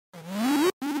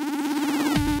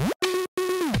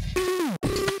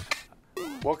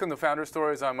Welcome to Founder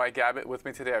Stories. I'm Mike Abbott. With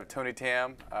me today I have Tony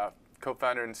Tam,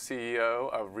 co-founder and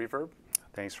CEO of Reverb.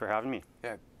 Thanks for having me.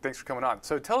 Yeah, thanks for coming on.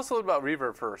 So tell us a little about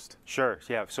Reverb first. Sure,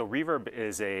 yeah. So Reverb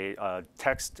is a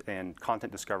text and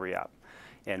content discovery app.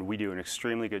 And we do an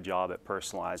extremely good job at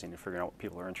personalizing and figuring out what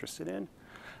people are interested in.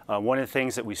 One of the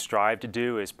things that we strive to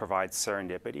do is provide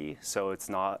serendipity. So it's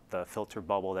not the filter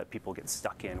bubble that people get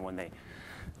stuck in when they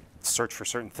search for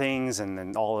certain things and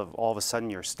then all of a sudden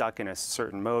you're stuck in a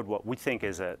certain mode. What we think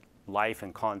is that life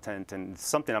and content, and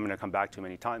something I'm going to come back to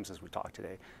many times as we talk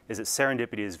today, is that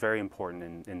serendipity is very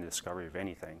important in the discovery of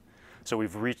anything. So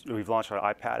we've launched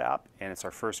our iPad app, and it's our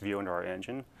first view into our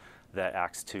engine that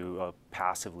acts to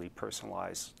passively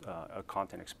personalize a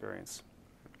content experience.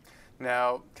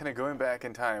 Now, kind of going back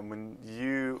in time, when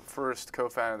you first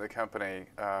co-founded the company,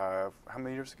 how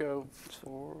many years ago?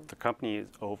 The company is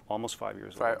almost 5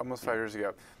 years old. Almost 5 years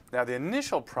ago. Now, the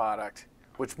initial product,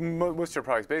 which most of your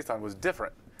product's based on, was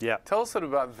different. Yeah. Tell us a bit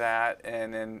about that,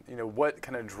 and then what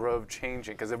kind of drove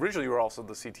changing? Because originally you were also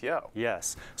the CTO.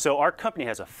 Yes. So our company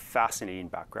has a fascinating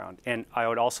background, and I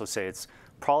would also say it's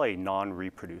probably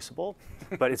non-reproducible,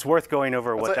 but it's worth going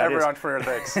over what that is. Every entrepreneur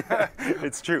thinks.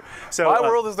 It's true. So my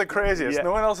world is the craziest. Yeah.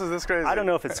 No one else is this crazy. I don't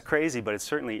know if it's crazy, but it's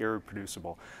certainly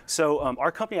irreproducible. So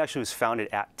our company actually was founded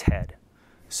at TED.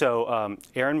 So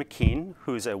Aaron McKean,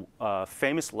 who's a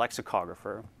famous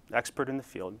lexicographer, expert in the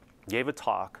field, gave a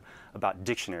talk about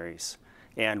dictionaries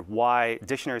and why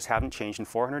dictionaries haven't changed in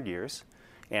 400 years.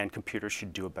 And computers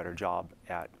should do a better job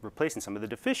at replacing some of the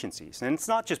deficiencies. And it's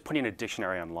not just putting a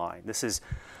dictionary online. This is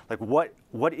like,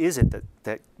 what is it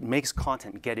that makes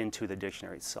content get into the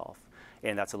dictionary itself?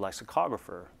 And that's a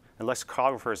lexicographer. And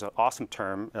lexicographer is an awesome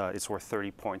term. It's worth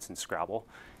 30 points in Scrabble.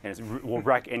 And it will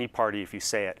wreck any party if you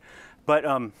say it. But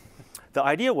the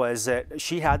idea was that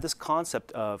she had this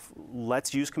concept of,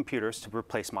 let's use computers to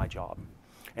replace my job.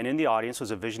 And in the audience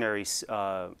was a visionary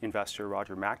investor,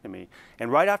 Roger McNamee.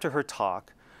 And right after her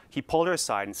talk, he pulled her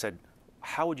aside and said,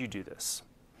 how would you do this?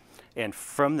 And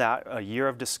from that, a year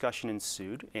of discussion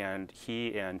ensued, and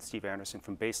he and Steve Anderson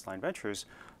from Baseline Ventures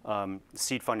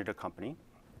seed funded a company.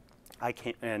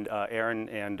 Aaron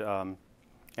and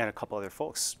a couple other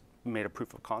folks made a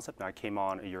proof of concept, and I came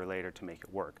on a year later to make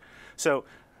it work. So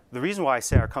the reason why I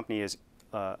say our company is,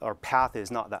 our path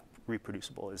is not that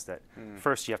reproducible is that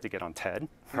first you have to get on TED,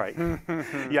 right?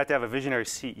 You have to have a visionary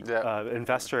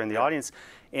investor in the audience,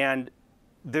 and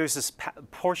there's this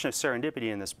portion of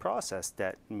serendipity in this process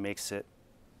that makes it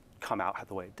come out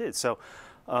the way it did. So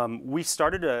we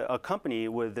started a company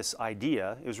with this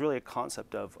idea. It was really a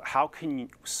concept of how can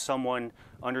someone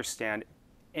understand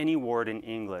any word in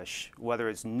English, whether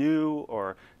it's new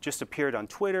or just appeared on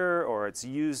Twitter or it's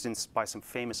used by some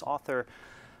famous author.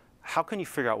 How can you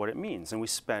figure out what it means? And we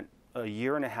spent a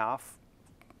year and a half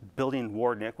building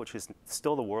WordNick, which is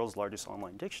still the world's largest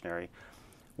online dictionary,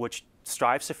 which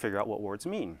strives to figure out what words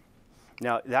mean.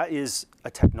 Now, that is a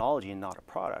technology and not a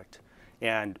product.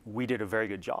 And we did a very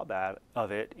good job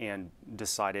of it and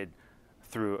decided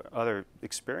through other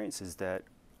experiences that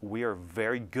we are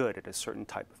very good at a certain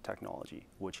type of technology,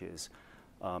 which is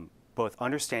both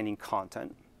understanding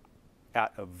content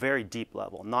at a very deep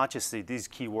level, not just these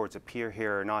keywords appear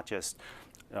here, not just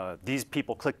these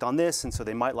people clicked on this and so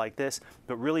they might like this,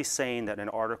 but really saying that in an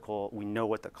article, we know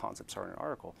what the concepts are in an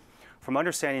article. From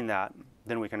understanding that,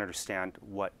 then we can understand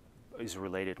what is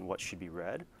related and what should be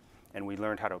read, and we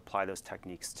learned how to apply those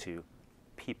techniques to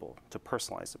people, to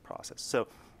personalize the process. So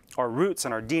our roots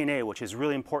and our DNA, which is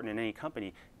really important in any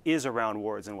company, is around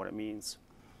words and what it means.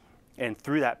 And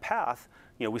through that path,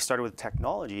 we started with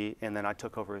technology, and then I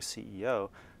took over as CEO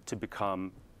to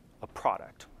become a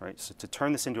product, right? So to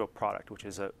turn this into a product, which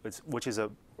is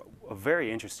a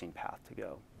very interesting path to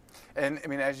go. And I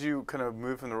mean, as you kind of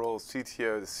move from the role of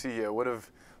CTO to CEO, what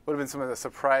have been some of the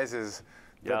surprises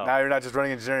that now you're not just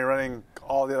running engineering, running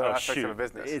all the other aspects of a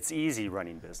business? It's easy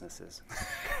running businesses.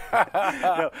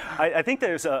 I think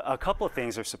there's a couple of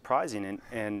things that are surprising,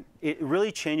 and it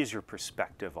really changes your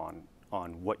perspective on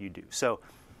what you do. So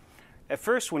at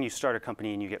first, when you start a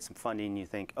company and you get some funding, you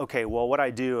think, okay, well, what I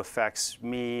do affects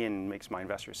me and makes my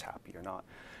investors happy or not.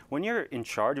 When you're in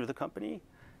charge of the company,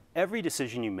 every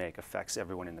decision you make affects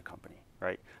everyone in the company,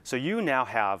 right? So you now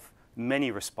have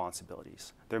many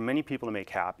responsibilities. There are many people to make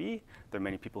happy. There are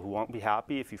many people who won't be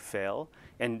happy if you fail.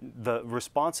 And the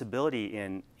responsibility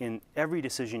in every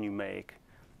decision you make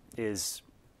is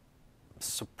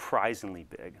surprisingly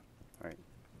big, right?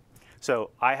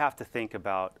 So I have to think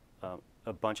about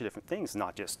a bunch of different things,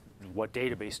 not just what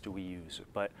database do we use,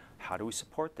 but how do we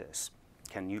support this?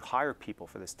 Can you hire people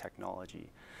for this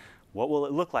technology? What will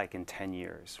it look like in 10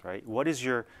 years, right? What is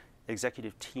your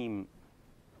executive team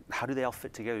how do they all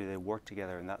fit together? Do they work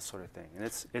together and that sort of thing? And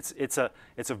it's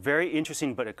a very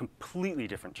interesting but a completely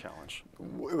different challenge.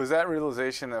 Was that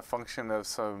realization a function of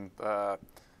some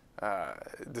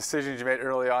decisions you made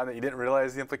early on that you didn't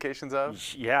realize the implications of?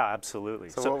 Yeah, absolutely.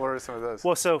 So what were some of those?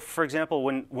 Well, so for example,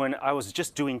 when I was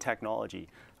just doing technology,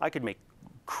 I could make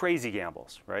crazy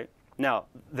gambles, right? Now,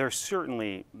 they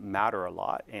certainly matter a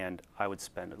lot, and I would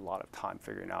spend a lot of time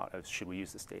figuring out, should we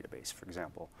use this database, for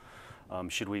example?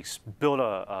 Should we build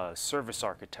a service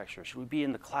architecture? Should we be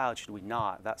in the cloud? Should we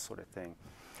not? That sort of thing.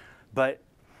 But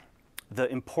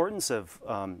the importance of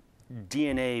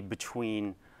DNA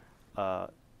between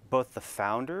both the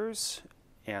founders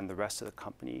and the rest of the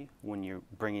company when you're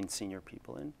bringing senior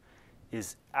people in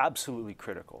is absolutely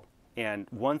critical. And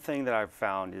one thing that I've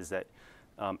found is that,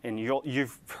 and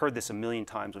you've heard this a million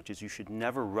times, which is you should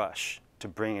never rush to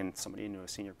bring in somebody into a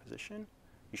senior position.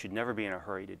 You should never be in a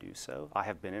hurry to do so. I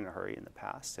have been in a hurry in the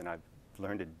past, and I've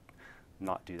learned to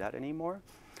not do that anymore.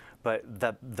 But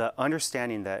the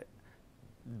understanding that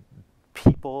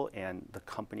people and the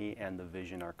company and the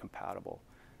vision are compatible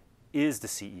is the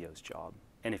CEO's job.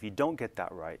 And if you don't get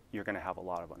that right, you're going to have a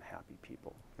lot of unhappy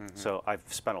people. Mm-hmm. So I've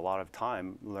spent a lot of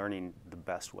time learning the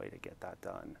best way to get that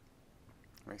done.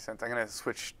 Makes sense. I'm going to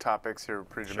switch topics here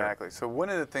pretty Sure. dramatically. So one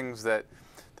of the things that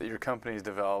your company's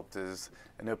developed is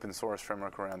an open source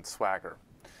framework around Swagger.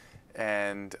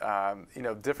 And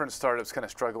different startups kind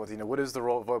of struggle with, what is the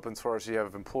role of open source? You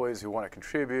have employees who want to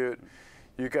contribute.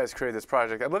 You guys created this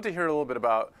project. I'd love to hear a little bit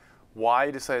about why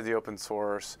you decided the open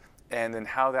source, and then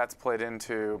how that's played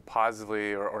into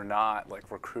positively or not, like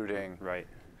recruiting. Right.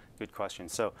 Good question.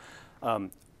 So,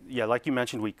 yeah, like you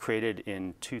mentioned, we created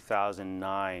in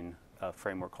 2009 a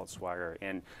framework called Swagger.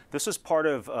 And this was part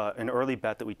of an early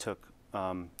bet that we took,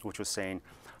 which was saying,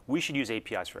 we should use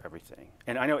APIs for everything.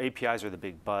 And I know APIs are the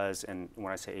big buzz, and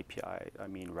when I say API, I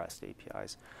mean REST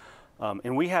APIs.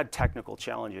 And we had technical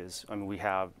challenges. I mean, we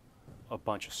have a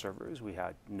bunch of servers, we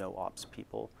had no ops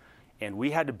people, and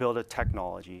we had to build a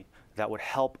technology that would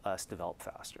help us develop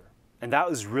faster. And that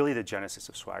was really the genesis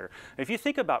of Swagger. If you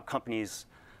think about companies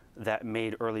that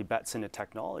made early bets into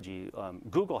technology,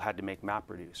 Google had to make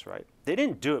MapReduce, right? They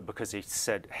didn't do it because they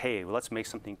said, hey, well, let's make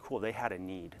something cool. They had a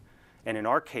need. And in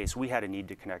our case, we had a need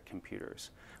to connect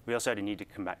computers. We also had a need to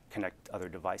connect other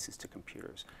devices to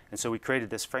computers. And so we created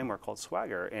this framework called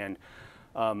Swagger. And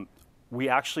we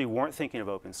actually weren't thinking of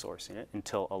open sourcing it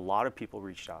until a lot of people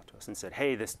reached out to us and said,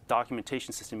 hey, this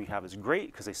documentation system you have is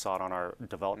great, because they saw it on our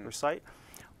developer site.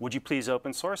 Would you please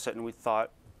open source it? And we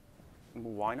thought,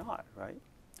 why not, right?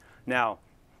 Now,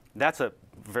 that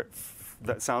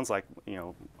sounds like,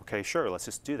 okay, sure, let's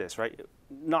just do this, right?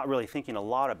 Not really thinking a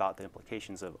lot about the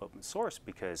implications of open source,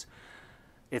 because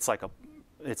it's like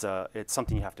it's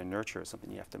something you have to nurture, it's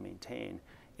something you have to maintain.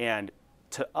 And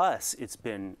to us, it's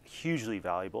been hugely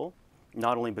valuable,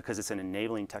 not only because it's an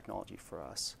enabling technology for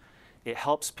us. It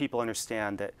helps people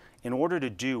understand that in order to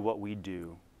do what we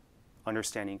do,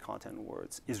 understanding content and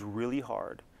words is really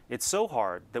hard. It's so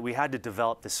hard that we had to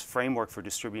develop this framework for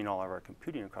distributing all of our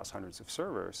computing across hundreds of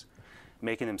servers,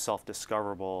 making them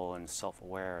self-discoverable and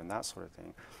self-aware and that sort of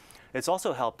thing. It's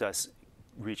also helped us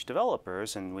reach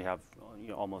developers, and we have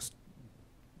almost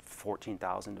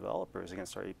 14,000 developers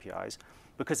against our APIs,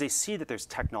 because they see that there's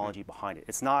technology behind it.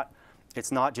 It's not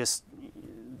just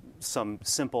some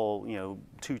simple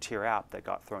 2-tier app that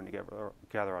got thrown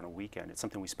together on a weekend. It's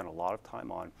something we spent a lot of time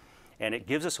on. And it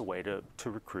gives us a way to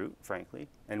recruit, frankly.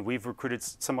 And we've recruited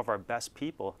some of our best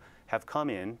people have come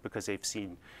in because they've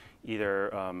seen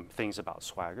either things about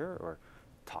Swagger or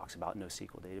talks about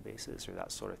NoSQL databases or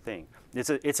that sort of thing.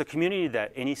 It's a community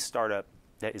that any startup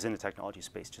that is in the technology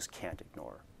space just can't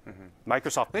ignore. Mm-hmm.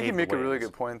 Microsoft I think you make a really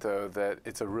good point, though, that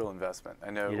it's a real investment.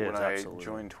 I know when I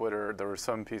joined Twitter, there were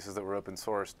some pieces that were open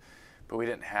sourced, but we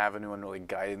didn't have anyone really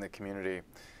guiding the community.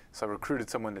 So I recruited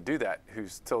someone to do that,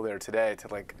 who's still there today,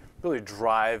 to really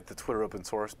drive the Twitter open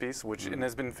source piece, which and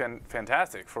has been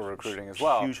fantastic for recruiting as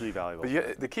well. Hugely valuable.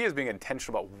 But the key is being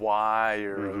intentional about why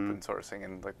you're open sourcing,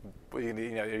 and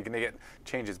you're going to get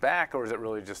changes back, or is it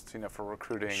really just for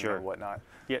recruiting or whatnot?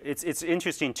 Yeah, it's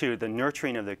interesting too, the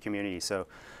nurturing of the community. So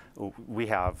we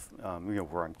have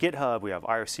we're on GitHub, we have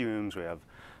IRC rooms, we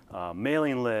have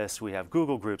mailing lists, we have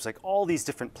Google groups, like all these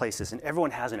different places, and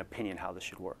everyone has an opinion how this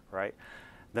should work, right?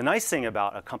 The nice thing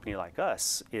about a company like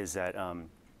us is that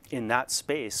in that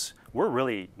space, we're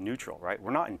really neutral, right?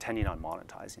 We're not intending on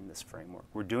monetizing this framework.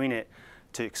 We're doing it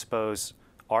to expose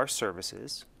our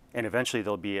services, and eventually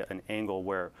there'll be an angle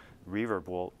where Reverb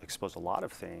will expose a lot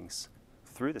of things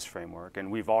through this framework,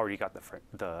 and we've already got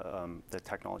the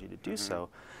technology to do so.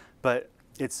 But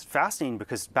it's fascinating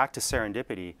because, back to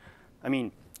serendipity, I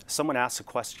mean, someone asks a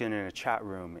question in a chat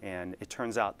room, and it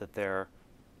turns out that they're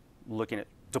looking at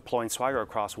deploying Swagger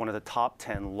across one of the top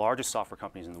 10 largest software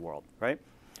companies in the world, right?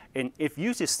 And if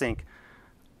you just think,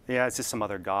 yeah, it's just some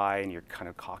other guy, and you're kind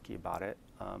of cocky about it,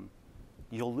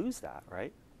 you'll lose that,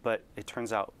 right? But it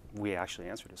turns out we actually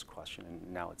answered this question,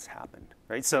 and now it's happened,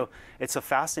 right? So it's a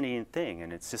fascinating thing,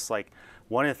 and it's just like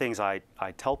one of the things I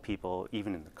tell people,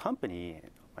 even in the company,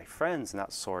 my friends and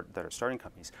that sort that are starting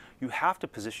companies, you have to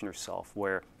position yourself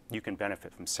where you can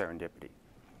benefit from serendipity,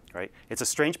 right? It's a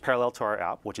strange parallel to our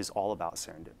app, which is all about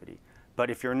serendipity. But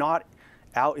if you're not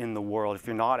out in the world, if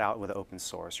you're not out with open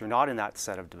source, you're not in that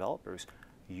set of developers,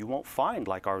 you won't find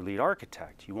like our lead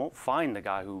architect. You won't find the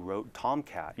guy who wrote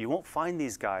Tomcat. You won't find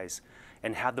these guys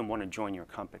and have them want to join your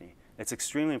company. It's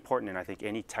extremely important, and I think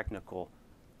any technical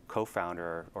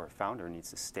co-founder or founder needs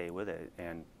to stay with it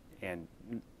and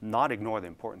not ignore the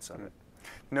importance of it.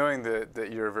 Knowing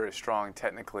that you're very strong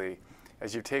technically,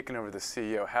 as you've taken over the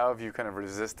CEO, how have you kind of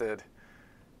resisted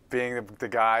being the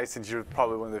guy, since you're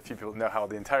probably one of the few people who know how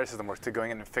the entire system works, to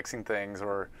going in and fixing things,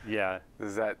 or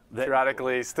does that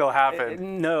periodically still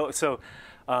happen? No, so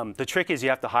the trick is you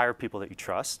have to hire people that you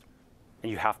trust,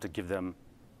 and you have to give them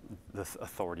the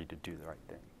authority to do the right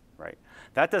thing, right?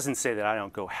 That doesn't say that I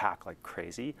don't go hack like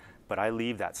crazy, but I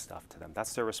leave that stuff to them.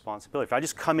 That's their responsibility. If I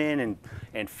just come in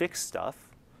and fix stuff,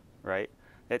 right,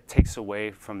 it takes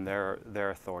away from their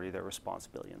authority, their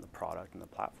responsibility in the product and the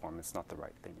platform. It's not the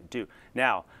right thing to do.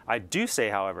 Now, I do say,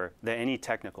 however, that any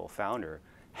technical founder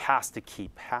has to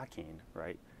keep hacking,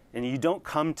 right? And you don't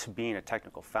come to being a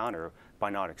technical founder by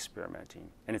not experimenting.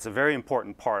 And it's a very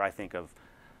important part, I think, of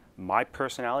my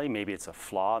personality. Maybe it's a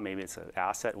flaw, maybe it's an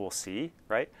asset, we'll see,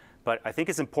 right? But I think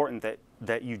it's important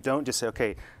that you don't just say,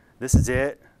 okay, this is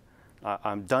it.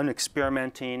 I'm done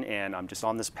experimenting, and I'm just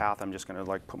on this path. I'm just going to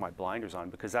like put my blinders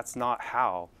on, because that's not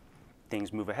how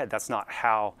things move ahead. That's not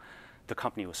how the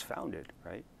company was founded,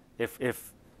 right?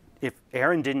 If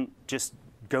Erin didn't just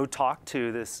go talk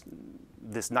to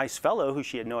this nice fellow who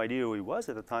she had no idea who he was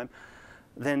at the time,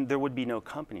 then there would be no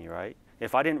company, right?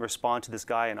 If I didn't respond to this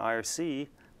guy in IRC,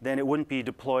 then it wouldn't be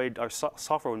deployed, our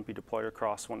software wouldn't be deployed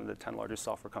across one of the 10 largest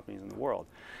software companies in the world.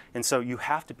 And so you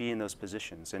have to be in those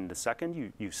positions. And the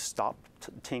second you stop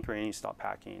tinkering, you stop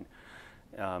hacking,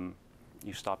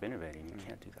 you stop innovating. You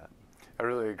can't do that. I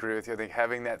really agree with you. I think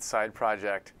having that side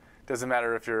project, doesn't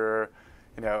matter if you're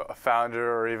a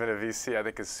founder or even a VC, I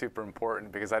think is super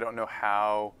important, because I don't know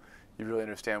how you really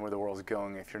understand where the world's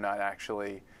going if you're not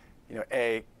actually,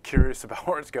 A, curious about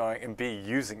where it's going, and B,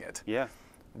 using it. Yeah.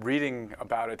 Reading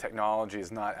about a technology is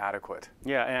not adequate.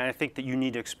 Yeah, and I think that you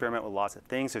need to experiment with lots of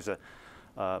things. There's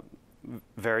a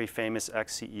very famous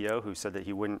ex-CEO who said that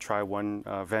he wouldn't try one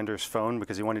vendor's phone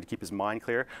because he wanted to keep his mind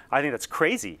clear. I think that's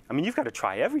crazy. I mean, you've got to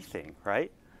try everything,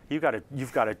 right? You've got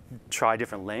to try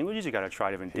different languages. You've got to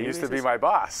try different databases. He used to be my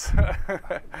boss.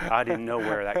 I didn't know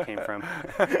where that came from.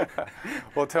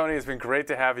 Well, Tony, it's been great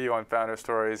to have you on Founder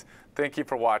Stories. Thank you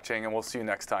for watching, and we'll see you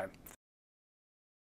next time.